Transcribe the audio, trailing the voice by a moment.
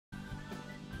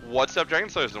What's up,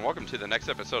 Dragonslers, and welcome to the next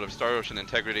episode of Star Ocean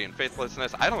Integrity and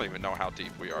Faithlessness. I don't even know how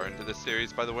deep we are into this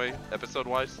series, by the way,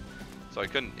 episode-wise, so I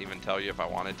couldn't even tell you if I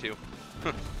wanted to.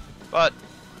 But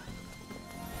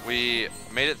we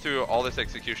made it through all this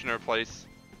executioner place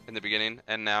in the beginning,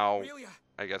 and now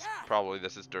I guess probably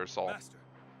this is Dursol.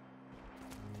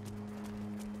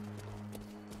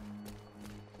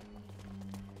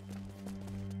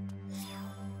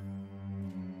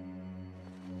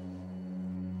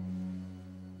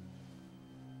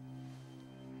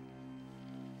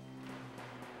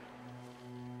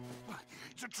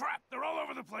 It's a trap! They're all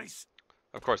over the place!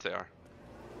 Of course they are.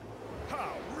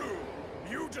 How rude!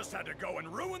 You just had to go and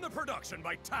ruin the production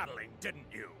by tattling, didn't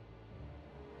you?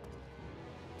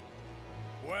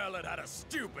 Well, it had a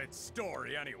stupid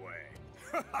story anyway.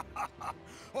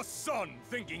 A son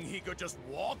thinking he could just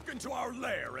walk into our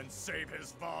lair and save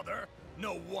his father?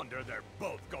 No wonder they're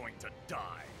both going to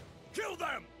die. Kill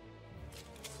them!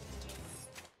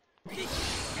 Get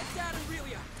down,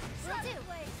 Aurelia!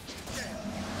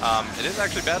 It is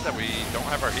actually bad that we don't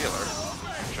have our healer.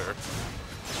 Sure.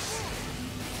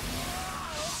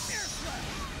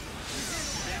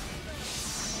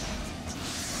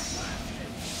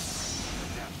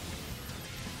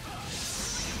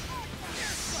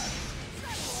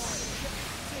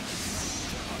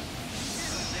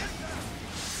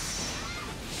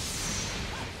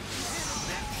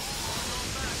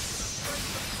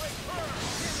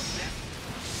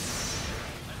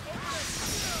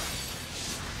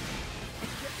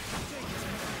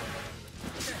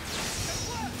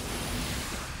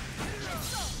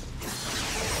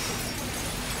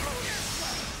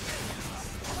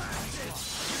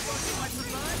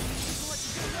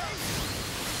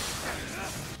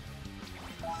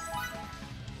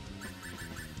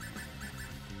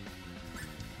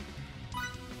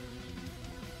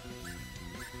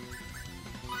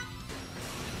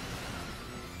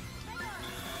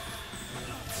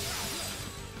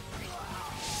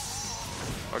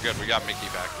 Oh good, we got Mickey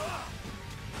back.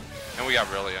 And we got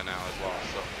Aurelia now as well,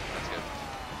 so that's good.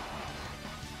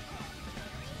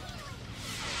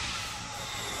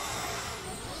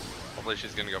 Hopefully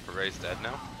she's gonna go for Ray's dead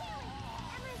now.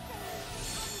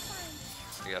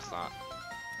 I guess not.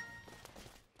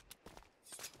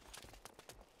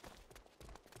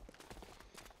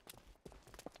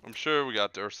 I'm sure we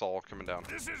got Dursol coming down.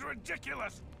 This is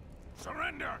ridiculous!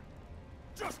 Surrender!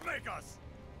 Just make us!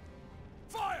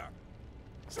 Fire!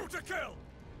 Shoot to kill!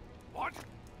 What?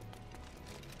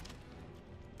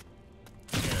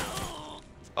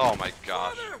 Oh my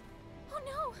gosh. Oh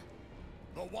no!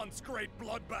 The once great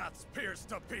bloodbaths pierced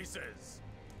to pieces.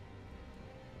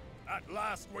 At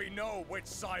last we know which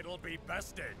side'll be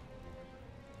bested.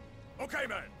 Okay,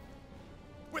 men.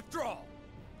 Withdraw.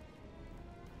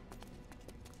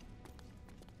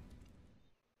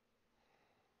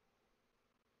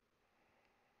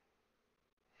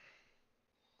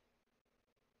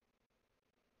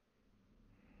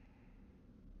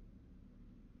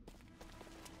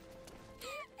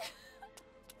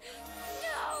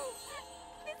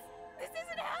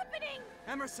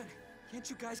 Emerson, can't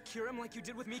you guys cure him like you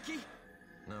did with Miki?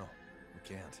 No, we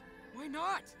can't. Why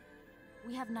not?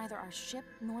 We have neither our ship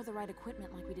nor the right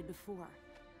equipment like we did before.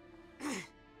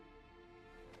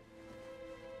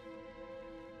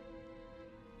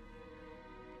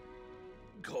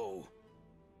 Go.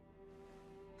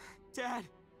 Dad!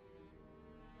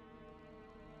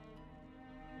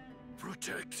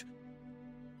 Protect.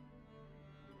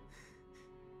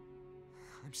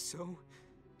 I'm so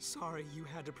sorry you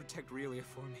had to protect Aurelia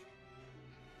for me.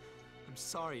 I'm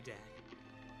sorry, Dad.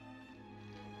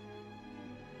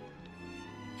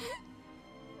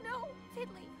 No,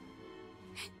 Fiddly.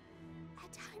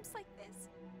 At times like this,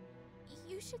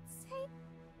 you should say...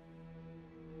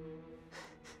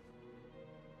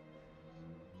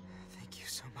 Thank you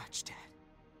so much, Dad.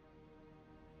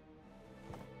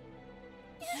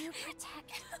 You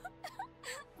protect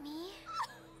me?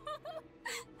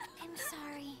 I'm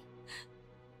sorry.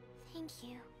 Thank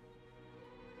you.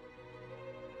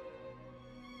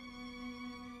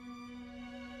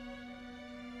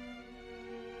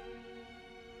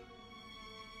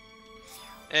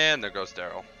 And there goes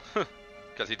Daryl.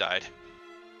 Because he died.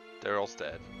 Daryl's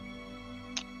dead.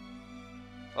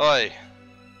 Oi.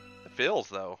 It feels,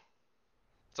 though.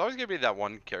 It's always going to be that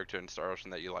one character in Star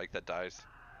Ocean that you like that dies.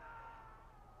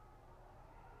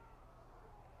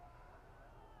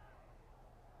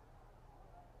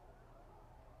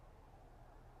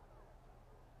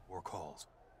 War calls.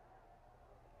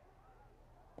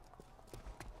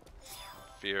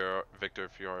 Victor,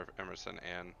 Fiora, Emerson,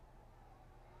 and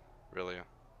Aurelia.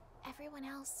 Everyone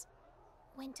else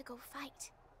went to go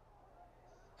fight.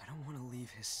 I don't want to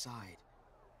leave his side.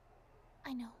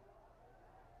 I know.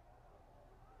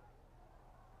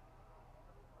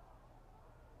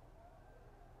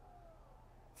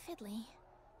 Fiddly,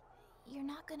 you're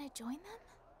not gonna join them?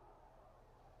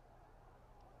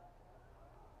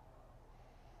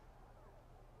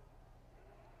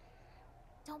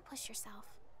 Don't push yourself.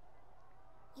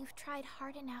 You've tried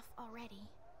hard enough already.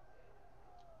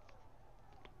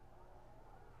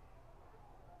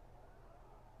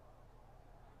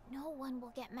 No one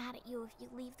will get mad at you if you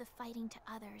leave the fighting to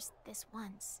others this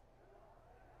once.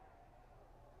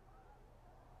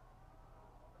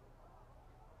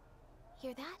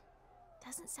 Hear that?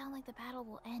 Doesn't sound like the battle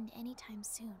will end anytime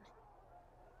soon.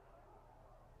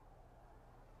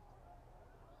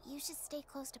 You should stay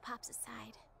close to Pop's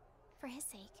side, for his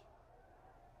sake.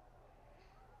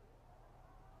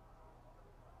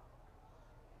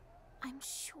 I'm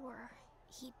sure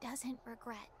he doesn't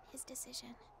regret his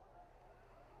decision.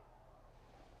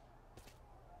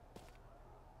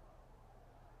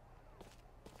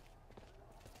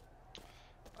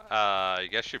 I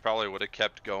guess she probably would have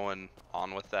kept going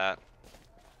on with that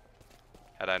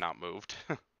had I not moved.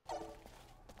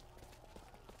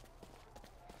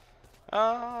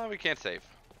 We can't save.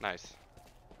 Nice.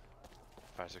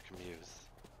 Visor Commuse.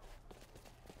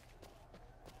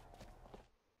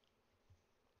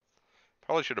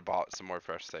 Probably should have bought some more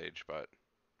fresh sage, but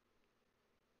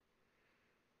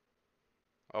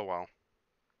oh well.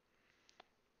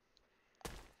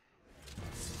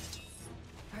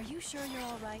 Are you sure you're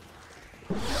all right?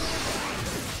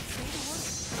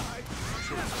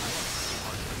 Sure.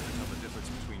 Hard to tell the difference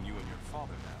between you and your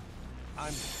father now.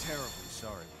 I'm terribly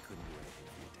sorry we couldn't do anything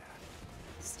for your dad.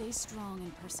 Stay strong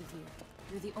and persevere.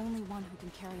 You're the only one who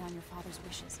can carry on your father's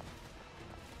wishes.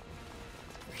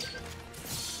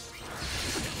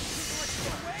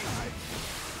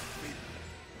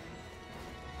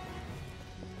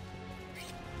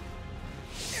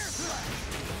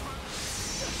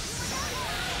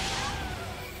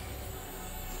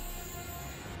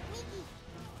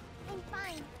 I'm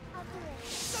fine. I'll do it.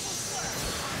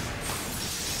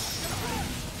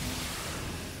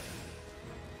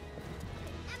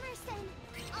 Emerson,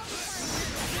 I'll be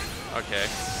fine. Okay.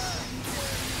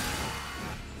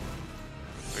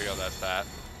 There we go, that's that.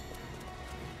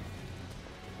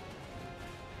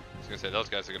 I was gonna say, those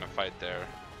guys are gonna fight there.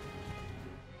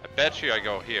 I bet you I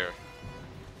go here.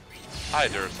 Hi,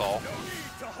 Durasol. No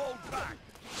need to hold back.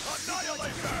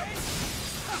 Annihilate them.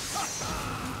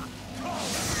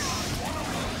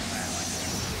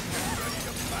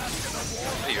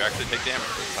 Hey, you actually take damage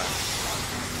this time.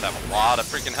 You have a lot of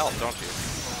freaking health, don't you?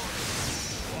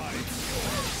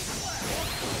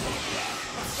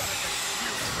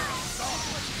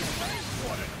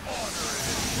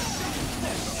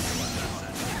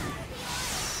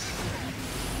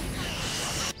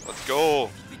 Let's go.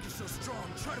 Think you're so strong,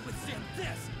 try to withstand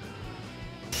this!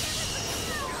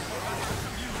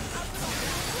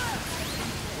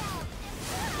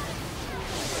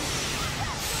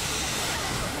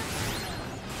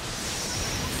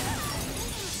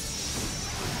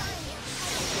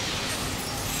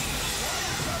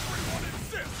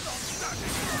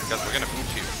 Guess we're gonna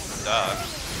boot you. Duh.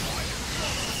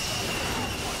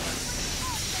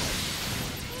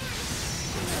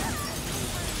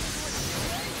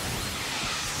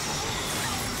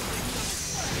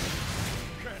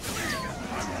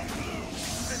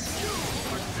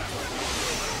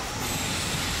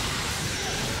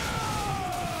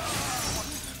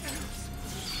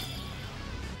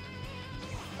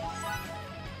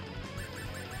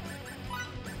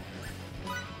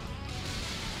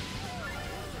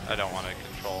 I don't want to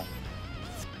control.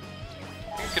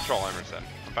 You can control Emerson.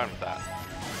 I'm fine with that.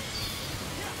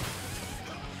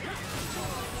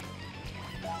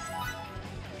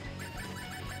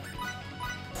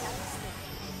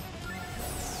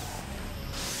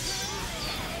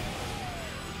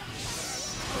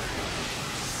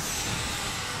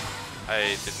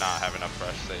 I did not have enough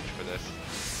fresh sage for this.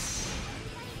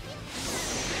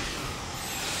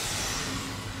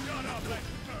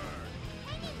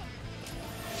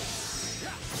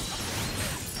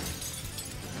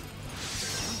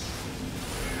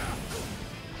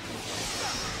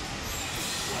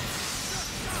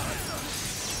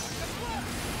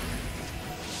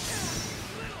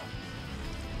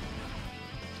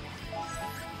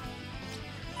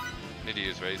 Need to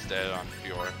use Raised Dead on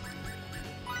Fior.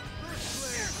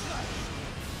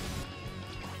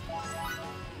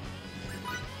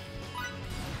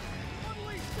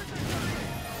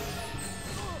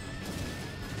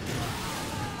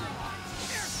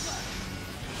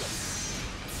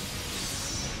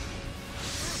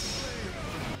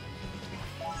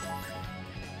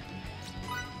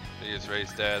 Use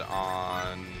raise dead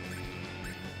on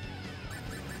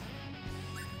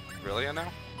Brillia now?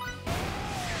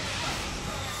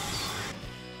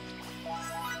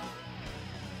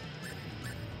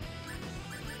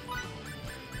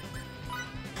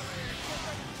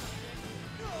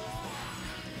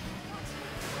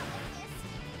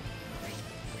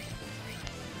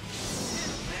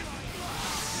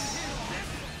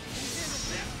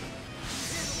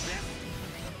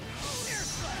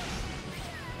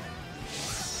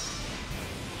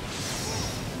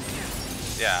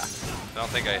 Yeah, I don't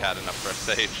think I had enough for a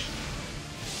sage.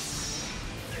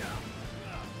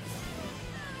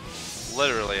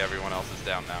 Literally everyone else is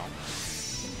down now.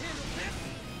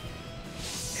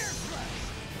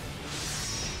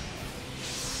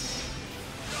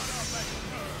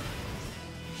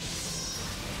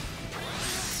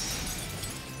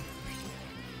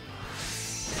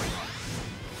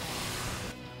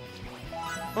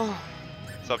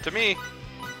 It's up to me.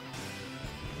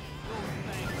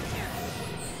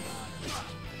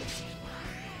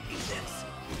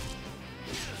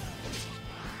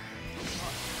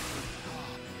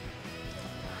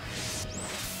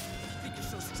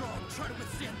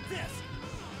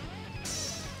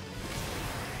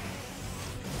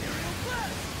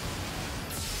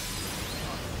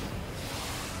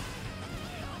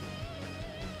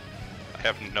 I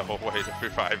have no way to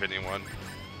revive anyone.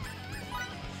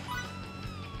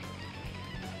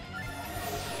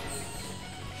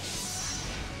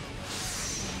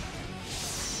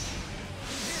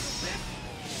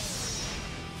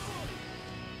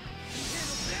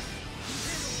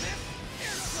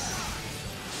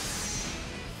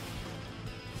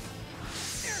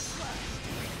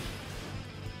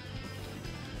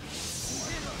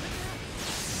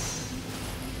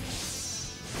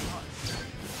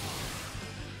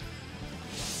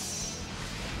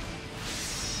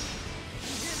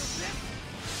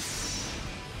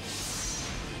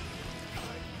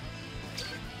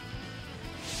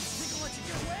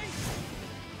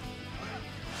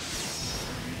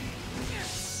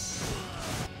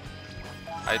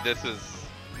 This is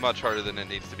much harder than it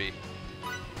needs to be.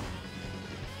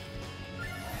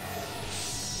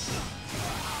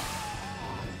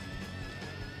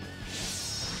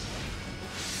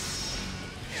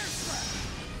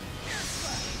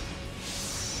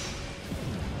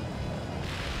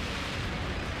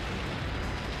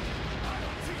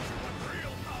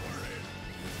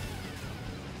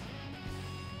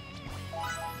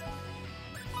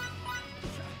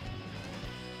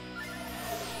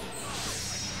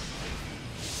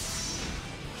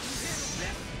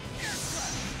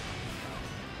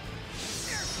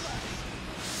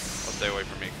 Stay away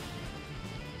from me.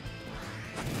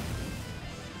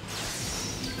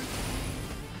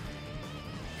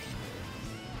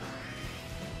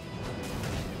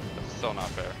 That's so not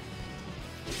fair.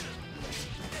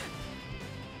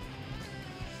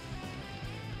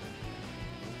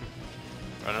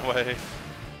 Run away.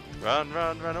 Run,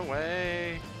 run, run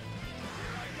away.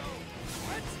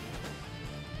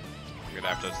 I'm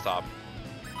gonna have to stop.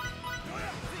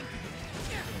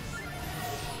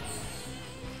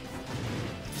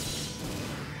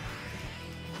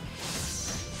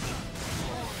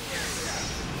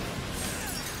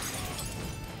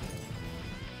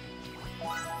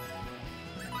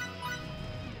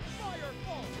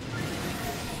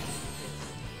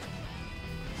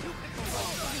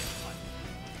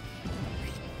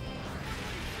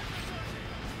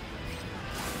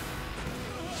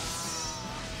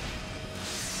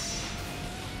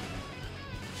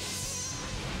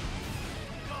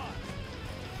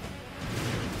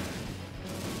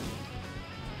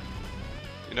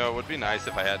 You know, it would be nice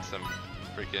if I had some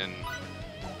freaking...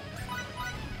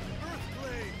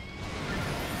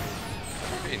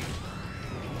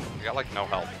 I got like no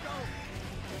help.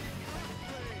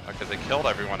 Because they killed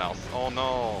everyone else. Oh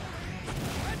no.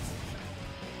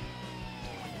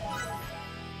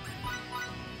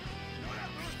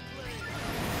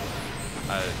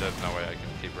 There's no way I can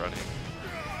keep running.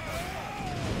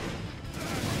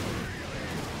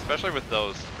 Especially with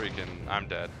those freaking... I'm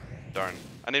dead. Darn.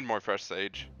 I need more fresh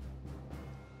sage.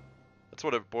 That's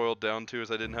what it boiled down to,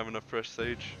 is I didn't have enough fresh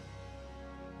sage.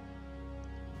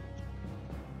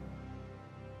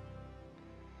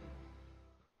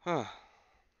 Huh.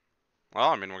 Well,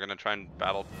 I mean, we're gonna try and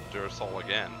battle Durasol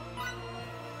again.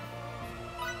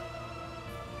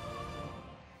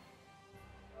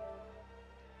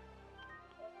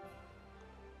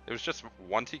 It was just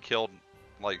once he killed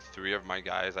like 3 of my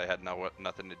guys, I had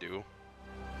nothing to do,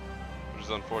 which is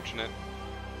unfortunate.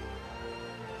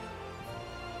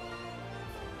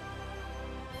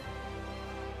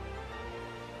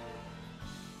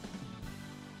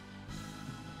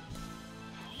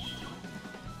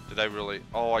 Did I really?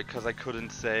 Oh, because I couldn't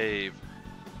save.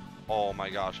 Oh my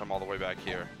gosh, I'm all the way back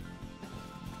here.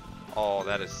 Oh,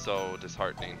 that is so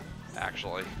disheartening,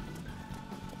 actually.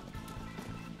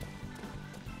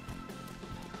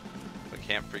 I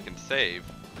can't freaking save,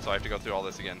 so I have to go through all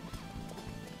this again.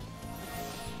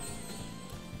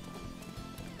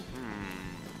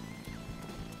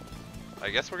 I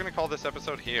guess we're gonna call this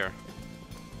episode here.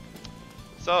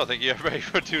 So, thank you everybody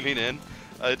for tuning in.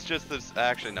 It's just this,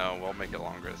 actually no, we'll make it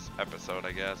longer this episode,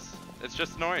 I guess. It's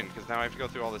just annoying, because now I have to go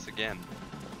through all this again.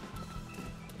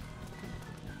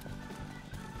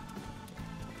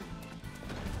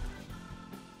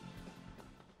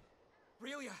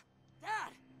 Aurelia!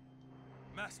 Dad!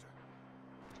 Master.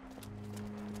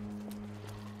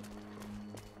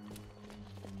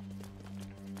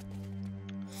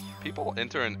 People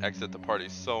enter and exit the party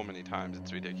so many times,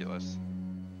 it's ridiculous.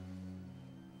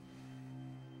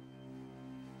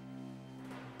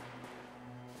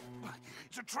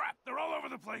 It's a trap! They're all over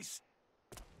the place!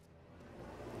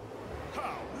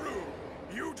 How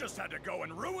rude! You just had to go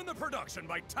and ruin the production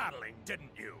by tattling,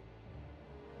 didn't you?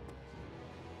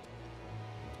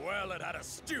 Well, it had a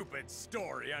stupid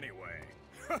story anyway.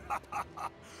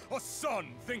 A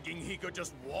son thinking he could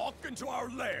just walk into our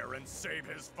lair and save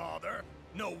his father?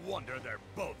 No wonder they're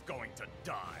both going to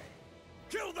die.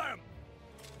 Kill them!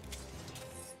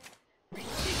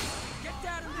 Get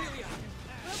Dad and Aurelia!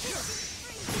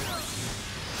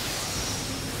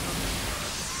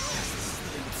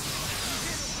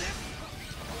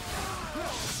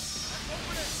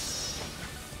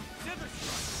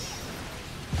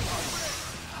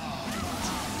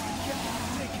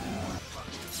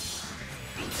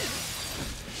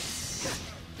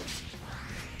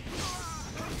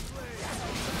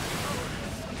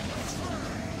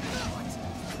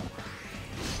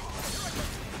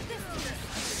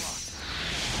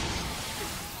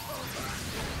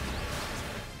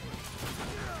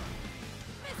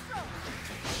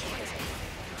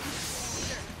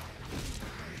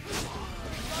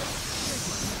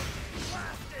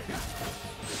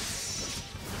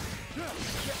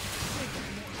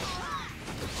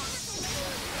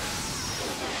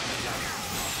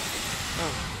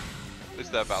 At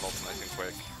least that battle's nice and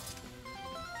quick.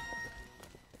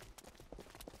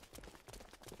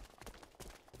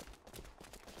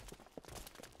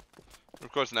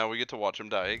 Of course, now we get to watch him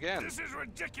die again. This is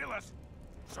ridiculous!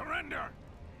 Surrender!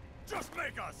 Just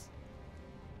make us!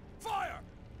 Fire!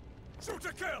 Shoot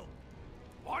to kill!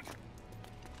 What?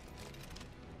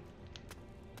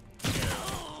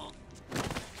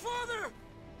 Father!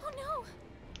 Oh no!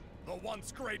 The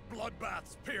once great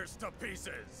bloodbaths pierced to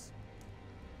pieces.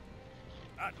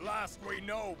 At last we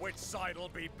know which side'll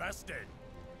be bested.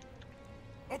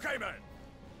 Okay, men.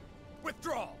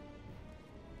 Withdraw.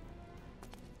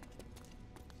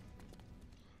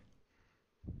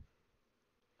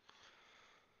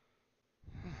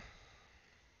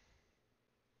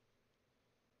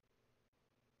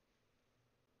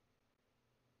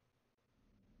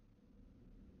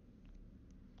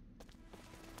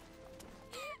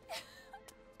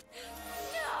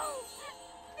 No!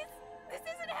 This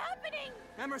isn't happening!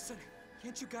 Emerson,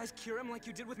 can't you guys cure him like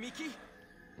you did with Miki?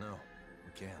 No,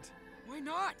 we can't. Why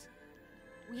not?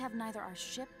 We have neither our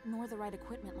ship nor the right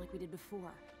equipment like we did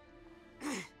before.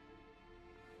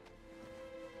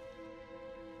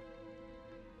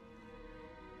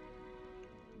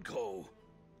 Go.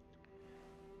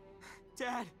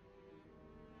 Dad!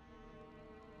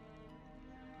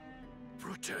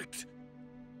 Protect.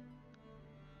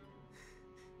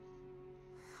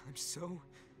 I'm so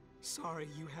sorry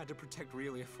you had to protect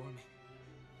Aurelia for me.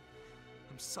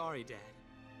 I'm sorry, Dad.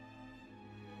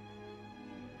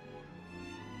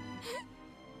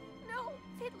 No,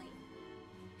 Fiddly.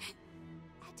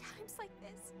 At times like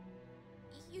this,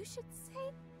 you should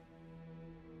say...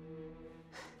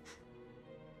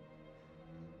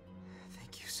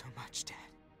 Thank you so much, Dad.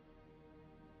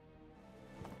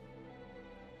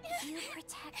 You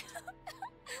protect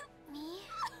me?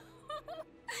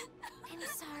 I'm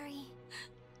sorry.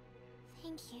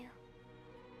 Thank you.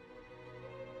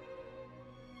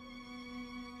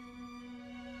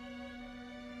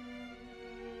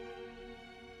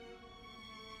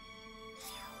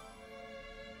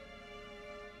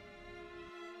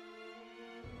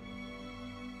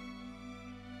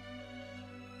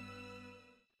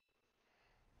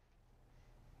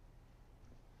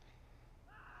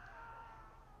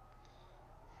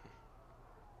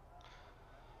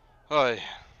 Oh, it'd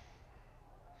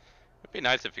be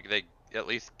nice if they at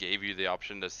least gave you the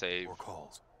option to save. More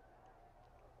calls.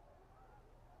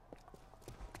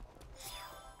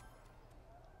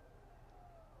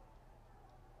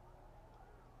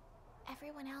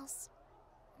 everyone else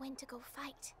went to go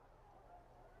fight.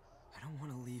 I don't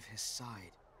want to leave his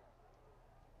side.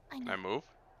 I Can know. I move?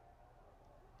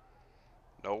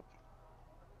 Nope.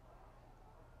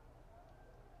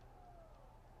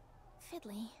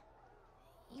 Fiddly,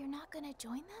 you're not gonna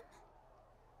join them?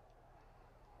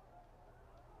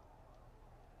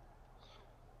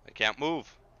 I can't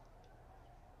move.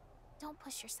 Don't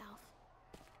push yourself.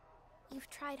 You've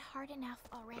tried hard enough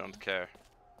already. Don't care.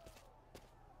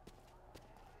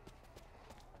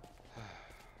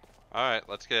 Alright,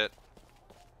 let's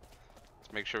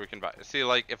make sure we can buy. See,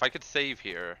 like, if I could save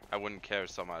here, I wouldn't care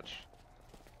so much.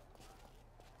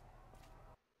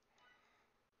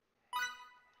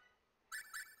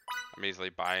 I'm easily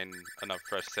buying enough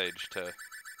fresh sage to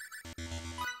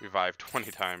revive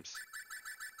 20 times.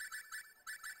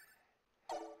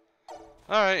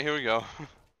 Alright, here we go.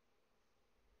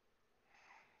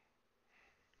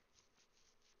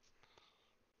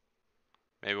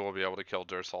 Maybe we'll be able to kill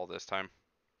Dursal this time.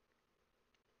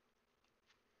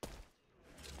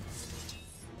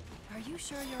 Are you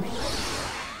sure you're all right?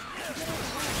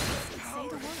 Say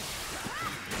the word.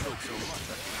 You spoke so much,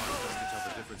 I can't just to tell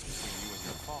the difference between you and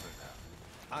your father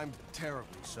now. I'm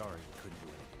terribly sorry we couldn't do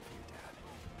anything for you, Dad.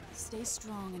 Stay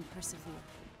strong and persevere.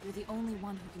 You're the only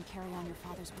one who can carry on your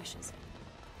father's wishes.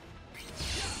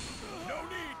 No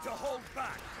need to hold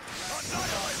back!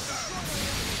 Annihilate them!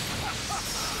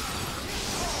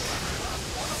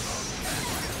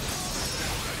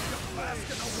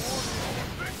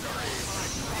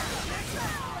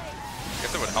 I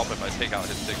guess it would help if I take out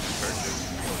his signature too.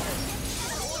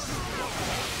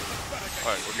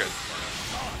 Alright, we're good.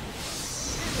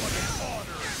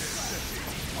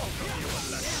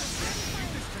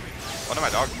 One of my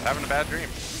dogs is having a bad dream.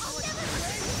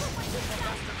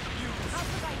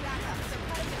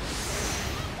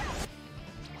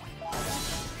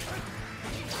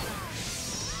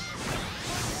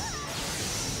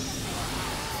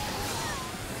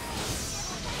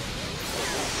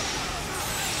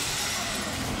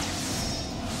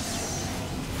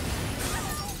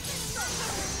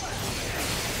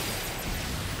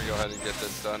 Go ahead and get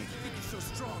this done. So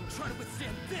strong, try to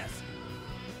withstand this!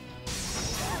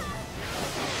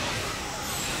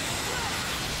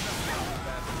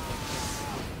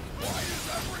 Why is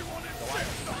everyone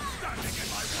insist on standing in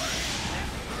my way?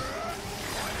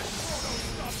 Why did Frodo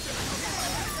stop giving us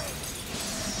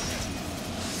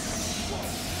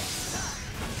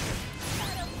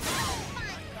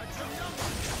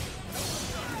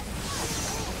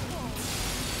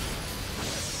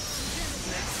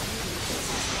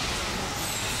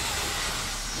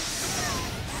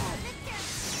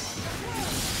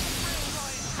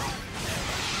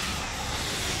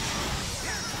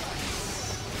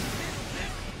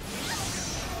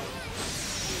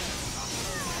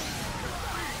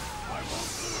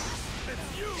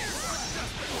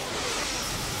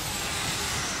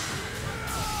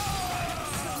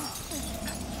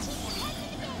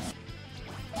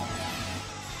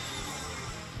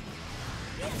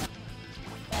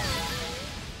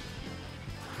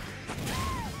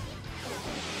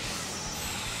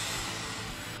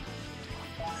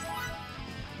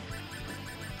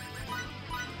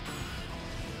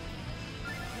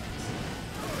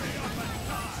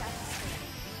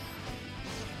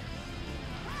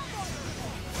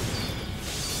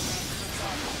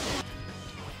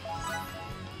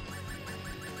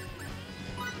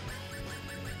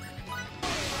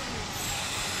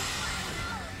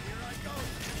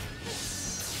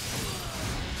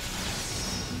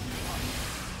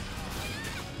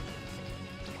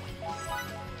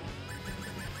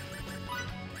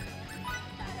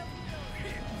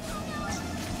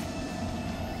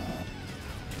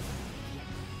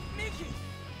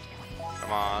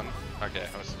Come on. Okay,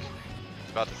 I was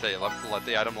about to say, let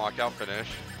the item lockout finish.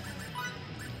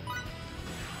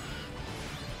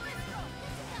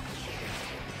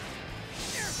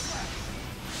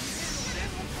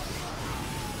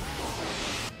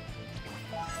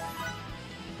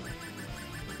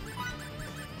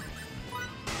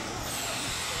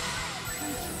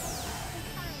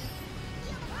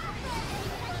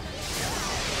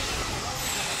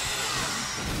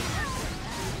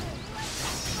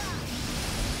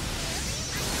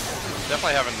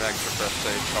 Definitely having an extra fresh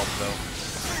stage helps though.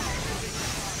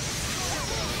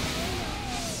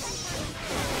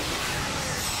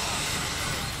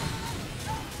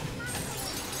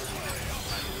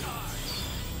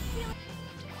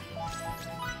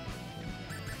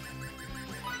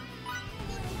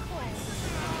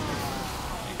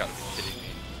 You gotta be kidding me.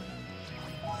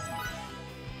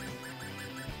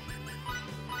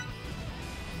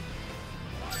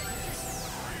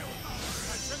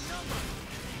 That's a number!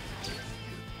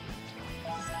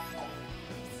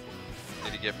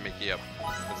 get Mickey up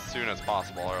as soon as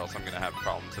possible, or else I'm gonna have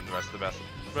problems in the rest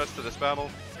of this battle.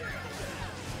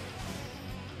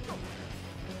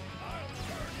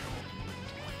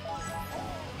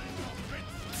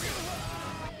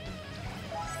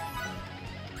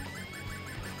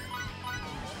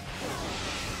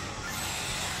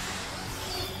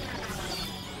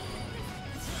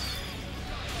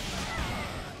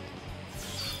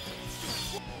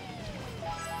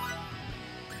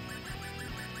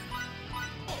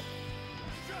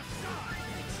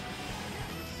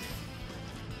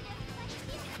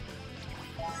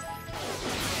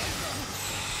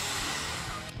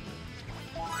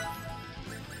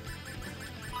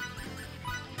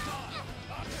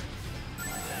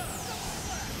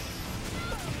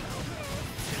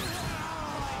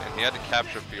 He had to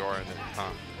capture Fiora in it,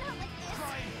 huh?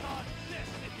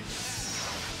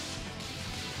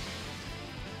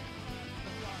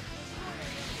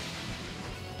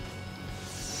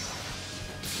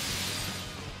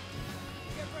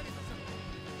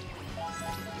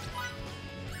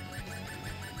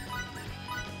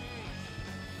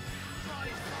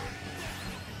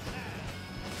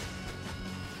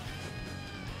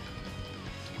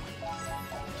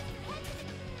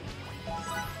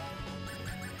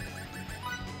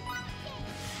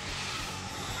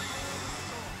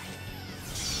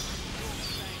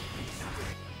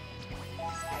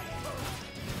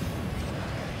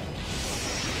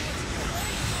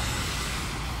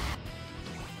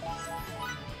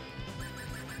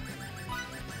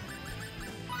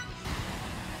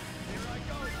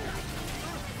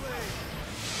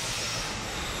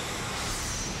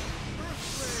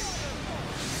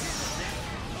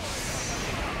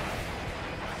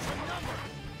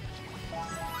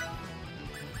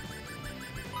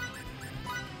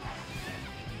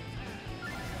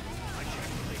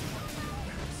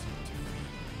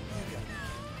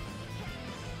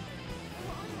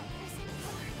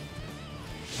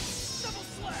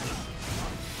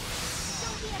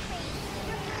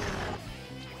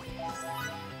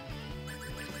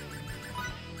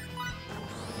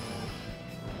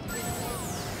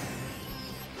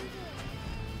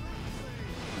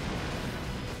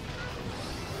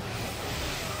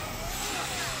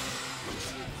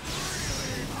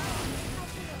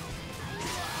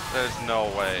 There's no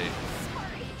way.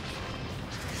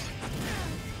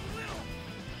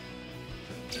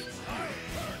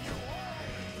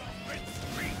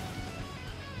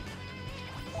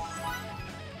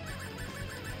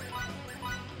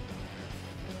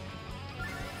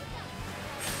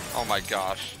 Oh my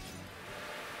gosh.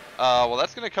 Well,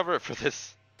 that's gonna cover it for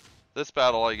this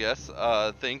battle, I guess.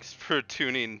 Thanks for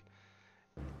tuning.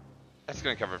 That's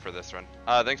gonna cover it for this run.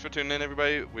 Thanks for tuning in,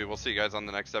 everybody. We will see you guys on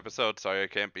the next episode. Sorry I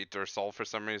can't beat their soul for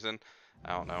some reason.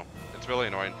 I don't know. It's really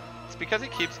annoying. It's because he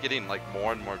keeps getting like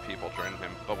more and more people joining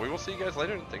him. But we will see you guys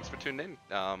later, and thanks for tuning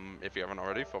in. If you haven't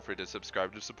already, feel free to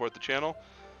subscribe to support the channel.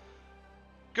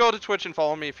 Go to Twitch and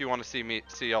follow me if you want to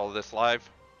see all of this live.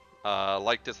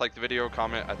 Like, dislike the video,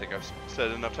 comment. I think I've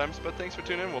said it enough times, but thanks for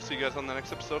tuning in. We'll see you guys on the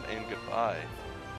next episode, and goodbye.